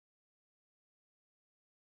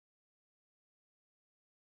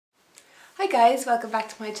Hi guys, welcome back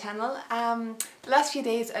to my channel. The last few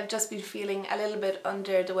days I've just been feeling a little bit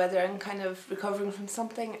under the weather and kind of recovering from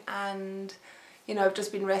something, and you know, I've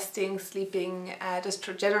just been resting, sleeping, just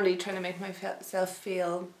generally trying to make myself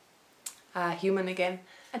feel human again.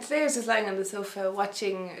 And today I was just lying on the sofa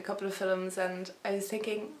watching a couple of films and I was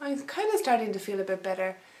thinking I'm kind of starting to feel a bit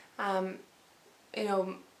better. You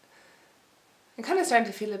know, I'm kind of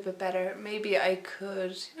starting to feel a bit better. Maybe I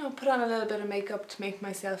could, you know, put on a little bit of makeup to make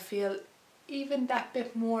myself feel even that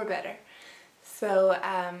bit more better. So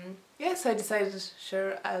yeah, so I decided,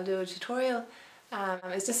 sure, I'll do a tutorial.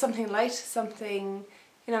 It's just something light, something,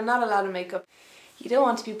 you know, not a lot of makeup. You don't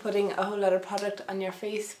want to be putting a whole lot of product on your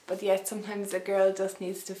face, but yet sometimes a girl just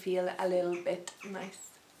needs to feel a little bit nice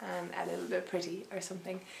and a little bit pretty or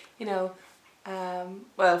something, you know.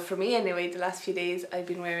 Well, for me anyway, the last few days I've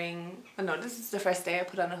been wearing, oh no, this is the first day I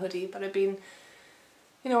put on a hoodie, but I've been,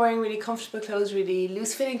 you know, wearing really comfortable clothes, really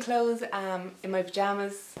loose fitting clothes. In my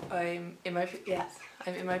pyjamas. I'm in my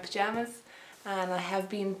pyjamas, and I have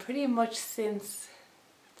been pretty much since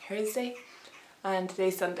Thursday, and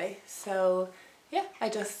today's Sunday. So yeah, I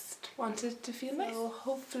just wanted to feel nice. So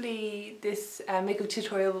hopefully this makeup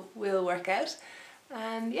tutorial will work out,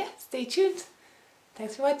 and yeah, stay tuned.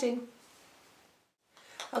 Thanks for watching.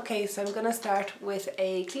 Okay, so I'm going to start with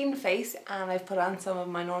a clean face, and I've put on some of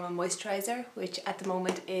my normal moisturiser, which at the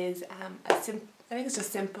moment is I think it's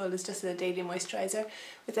just simple, it's just a daily moisturiser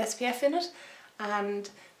with SPF in it. And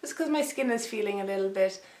just because my skin is feeling a little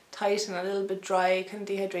bit tight and a little bit dry, kind of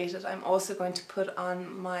dehydrated, I'm also going to put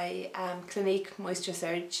on my Clinique Moisture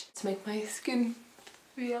Surge to make my skin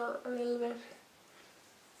feel a little bit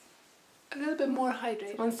more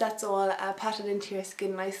hydrated. Once that's all patted into your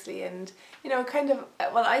skin nicely, and you know, kind of,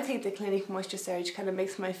 well, I think the Clinique Moisture Surge kind of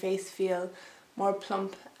makes my face feel more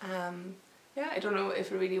plump. Yeah, I don't know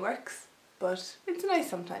if it really works, but it's nice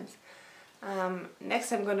sometimes.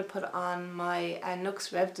 Next I'm going to put on my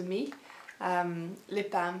NYX Rev de Me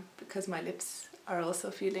lip balm, because my lips are also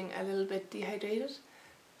feeling a little bit dehydrated.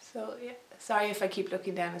 So yeah, sorry if I keep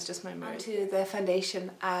looking down, it's just my mirror. To the foundation,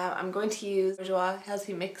 I'm going to use Bourjois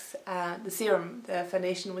Healthy Mix, the serum, the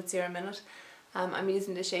foundation with serum in it. I'm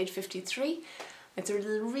using the shade 53. It's a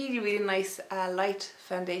really nice light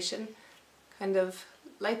foundation, kind of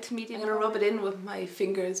light to medium. I'm going to rub it in with my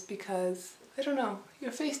fingers because, I don't know,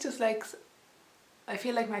 your face just likes, I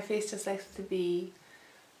feel like my face just likes to be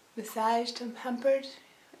massaged and pampered,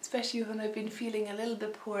 especially when I've been feeling a little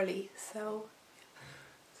bit poorly. So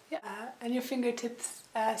yeah, and your fingertips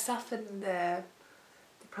soften the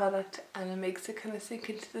product, and it makes it kind of sink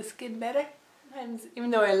into the skin better. Sometimes,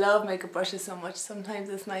 even though I love makeup brushes so much, sometimes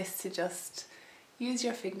it's nice to just use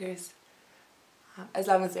your fingers, as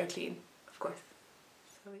long as they're clean, of course.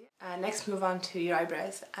 So yeah. Next, move on to your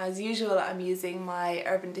eyebrows. As usual, I'm using my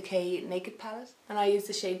Urban Decay Naked palette, and I use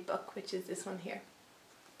the shade Buck, which is this one here.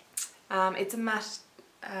 It's a matte,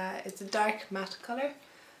 it's a dark matte colour.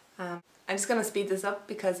 I'm just going to speed this up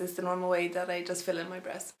because it's the normal way that I just fill in my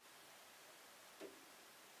brows.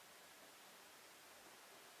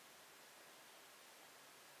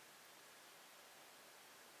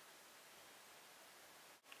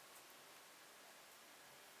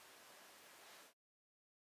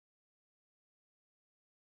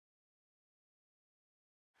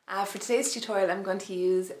 For today's tutorial I'm going to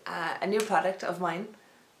use a new product of mine,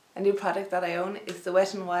 a new product that I own. It's the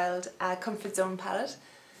Wet n Wild Comfort Zone palette.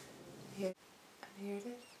 Here it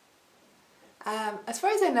is. As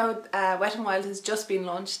far as I know, Wet n Wild has just been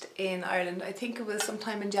launched in Ireland. I think it was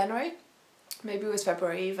sometime in January, maybe it was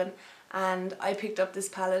February even, and I picked up this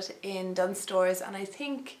palette in Dunnes Stores, and I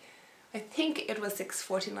think it was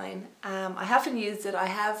 $6.49. I haven't used it. I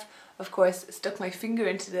have, of course, stuck my finger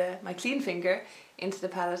into my clean finger into the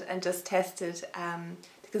palette and just tested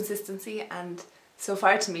the consistency, and so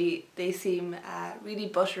far to me they seem really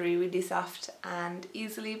buttery, really soft and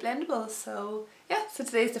easily blendable. So yeah, so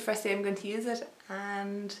today's the first day I'm going to use it,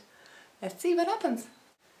 and let's see what happens.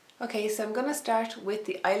 Okay, so I'm going to start with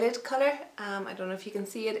the eyelid colour. I don't know if you can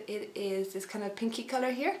see it. It is this kind of pinky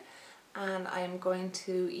colour here, and I'm going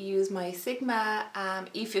to use my Sigma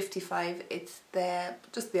E55. It's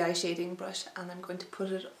just the eye shading brush, and I'm going to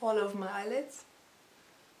put it all over my eyelids.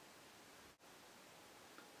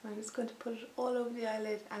 I'm just going to put it all over the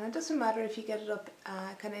eyelid, and it doesn't matter if you get it up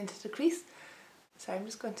kind of into the crease. So I'm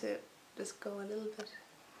just going to go a little bit.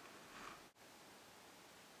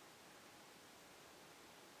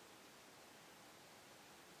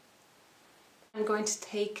 I'm going to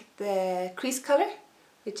take the crease colour,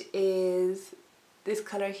 which is this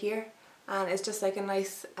colour here, and it's just like a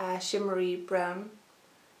nice shimmery brown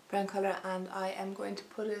colour, and I am going to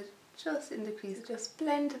put it just in the crease. Just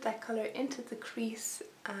blend that colour into the crease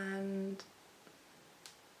and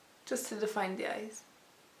just to define the eyes.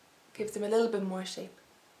 Gives them a little bit more shape.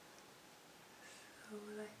 So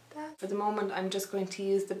like that. For the moment I'm just going to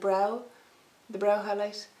use the brow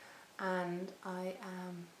highlight, and I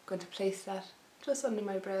am going to place that just under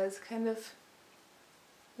my brows, kind of,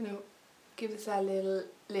 you know, give us a little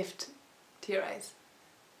lift to your eyes.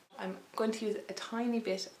 I'm going to use a tiny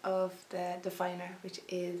bit of the definer, which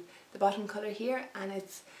is the bottom colour here, and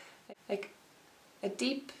it's like a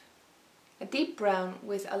deep brown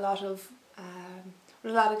with a lot of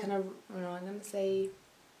kind of, I don't know, I'm going to say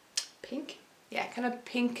pink. Yeah, kind of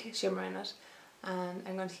pink shimmer in it, and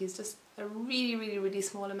I'm going to use just a really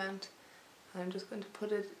small amount. I'm just going to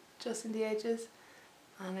put it just in the edges,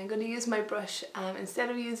 and I'm going to use my brush instead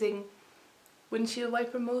of using windshield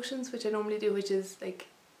wiper motions, which I normally do, which is like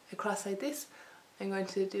across like this. I'm going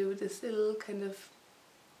to do this little kind of,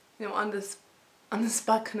 you know, on the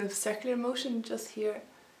spot kind of circular motion just here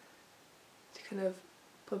to kind of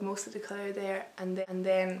put most of the colour there, and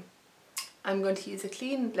then I'm going to use a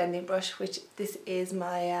clean blending brush, which this is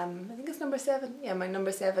my I think it's number 7. Yeah, my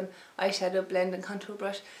number 7 eyeshadow blend and contour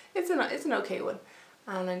brush. It's an okay one,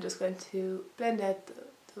 and I'm just going to blend out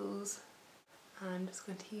those. I'm just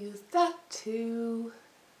going to use that to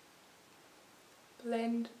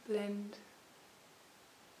blend, and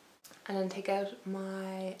then take out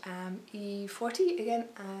my E40 again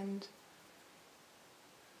and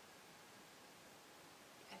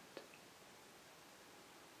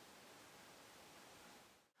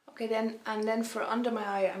okay then, and then for under my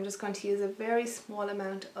eye I'm just going to use a very small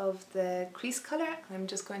amount of the crease colour. I'm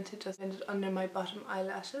just going to blend it under my bottom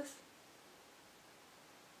eyelashes.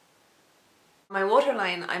 My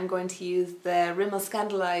waterline, I'm going to use the Rimmel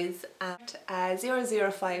ScandalEyes at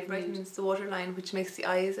 005 brightens the waterline, which makes the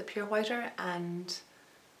eyes appear whiter, and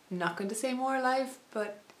I'm not going to say more alive,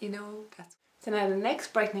 but you know, that's... So now the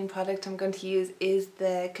next brightening product I'm going to use is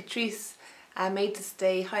the Catrice Made to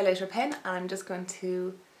Stay highlighter pen, and I'm just going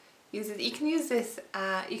to use it. You can use this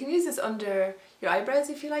under your eyebrows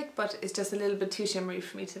if you like, but it's just a little bit too shimmery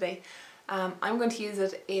for me today. I'm going to use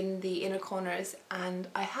it in the inner corners, and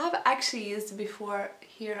I have actually used it before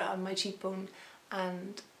here on my cheekbone,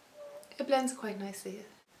 and it blends quite nicely.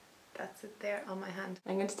 That's it there on my hand.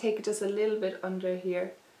 I'm going to take it just a little bit under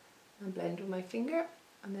here and blend with my finger,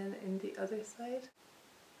 and then in the other side.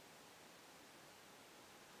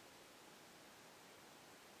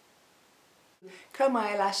 Curl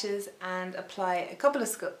my eyelashes and apply a couple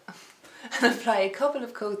of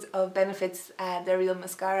coats of Benefit's The Real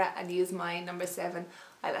Mascara, and use my number 7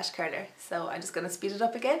 eyelash curler. So I'm just going to speed it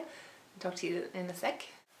up again and talk to you in a sec.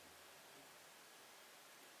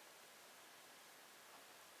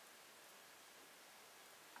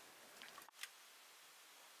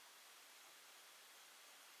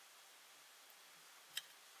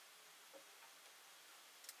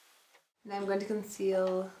 Now I'm going to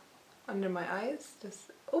conceal under my eyes,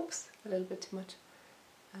 just, oops, a little bit too much.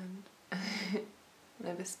 And I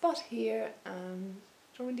have a spot here, and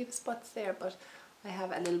I don't really have spots there, but I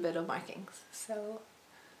have a little bit of markings, so I'll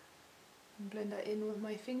blend that in with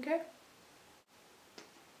my finger.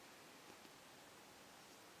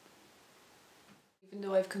 Even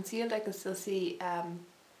though I've concealed, I can still see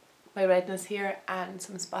my redness here and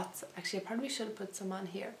some spots. Actually, I probably should have put some on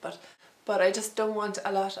here, but I just don't want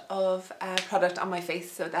a lot of product on my face,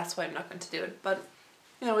 so that's why I'm not going to do it. But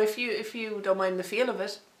you know, if you don't mind the feel of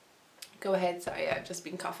it, go ahead. Sorry, I've just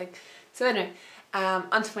been coughing. So anyway,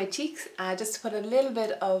 onto my cheeks, just to put a little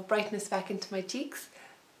bit of brightness back into my cheeks.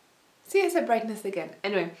 See, I said brightness again.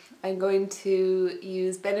 Anyway, I'm going to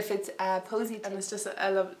use Benefit's Posie, and it's just, I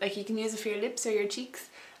love, like, you can use it for your lips or your cheeks,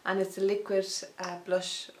 and it's a liquid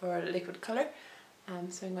blush or liquid colour.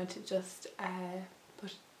 So I'm going to just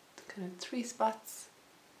put kind of 3 spots,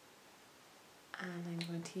 and I'm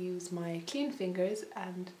going to use my clean fingers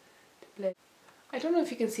and blend. I don't know if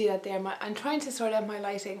you can see that there. I'm trying to sort out my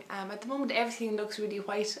lighting. At the moment everything looks really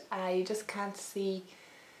white. You just can't see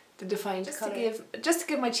the defined colour. Just to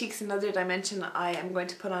give my cheeks another dimension, I am going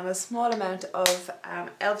to put on a small amount of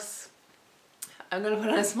Elf's. I'm going to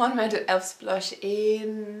put on a small amount of Elf's blush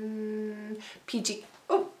in Peachy.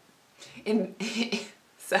 Oh,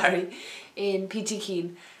 sorry, in Peachy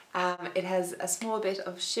Keen. It has a small bit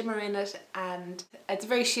of shimmer in it, and it's a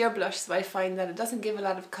very sheer blush, so I find that it doesn't give a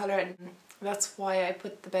lot of colour, and that's why I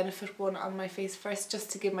put the Benefit one on my face first,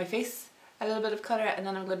 just to give my face a little bit of colour, and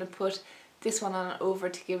then I'm going to put this one on over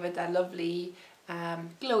to give it that lovely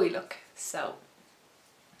glowy look. So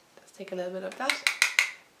let's take a little bit of that,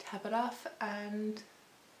 tap it off, and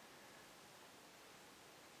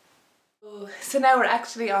So now we're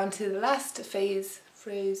actually on to the last phase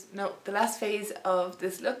of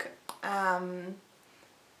this look, and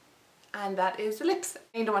that is the lips.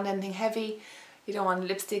 You don't want anything heavy, you don't want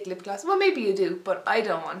lipstick, lip gloss, well maybe you do, but I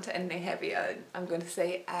don't want anything heavy, I'm going to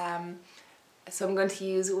say. So I'm going to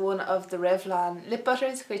use one of the Revlon lip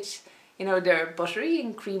butters, which, you know, they're buttery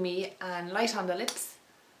and creamy and light on the lips,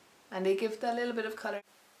 and they give that little bit of colour.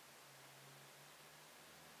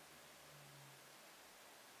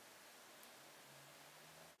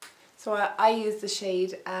 So I use the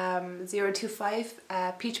shade 025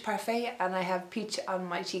 Peach Parfait, and I have peach on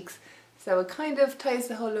my cheeks, so it kind of ties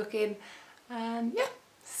the whole look in. And yeah,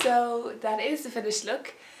 so that is the finished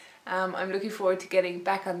look. I'm looking forward to getting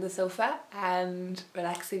back on the sofa and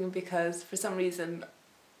relaxing, because for some reason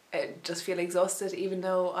I just feel exhausted, even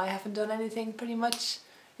though I haven't done anything pretty much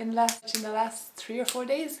in the last 3 or 4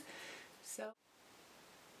 days. So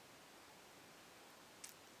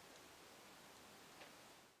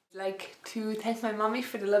I'd like to thank my mummy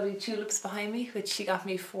for the lovely tulips behind me, which she got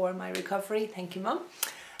me for my recovery. Thank you, Mum.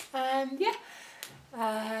 And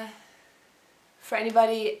yeah, for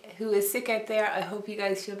anybody who is sick out there, I hope you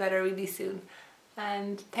guys feel better really soon.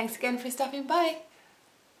 And thanks again for stopping by.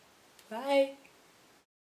 Bye.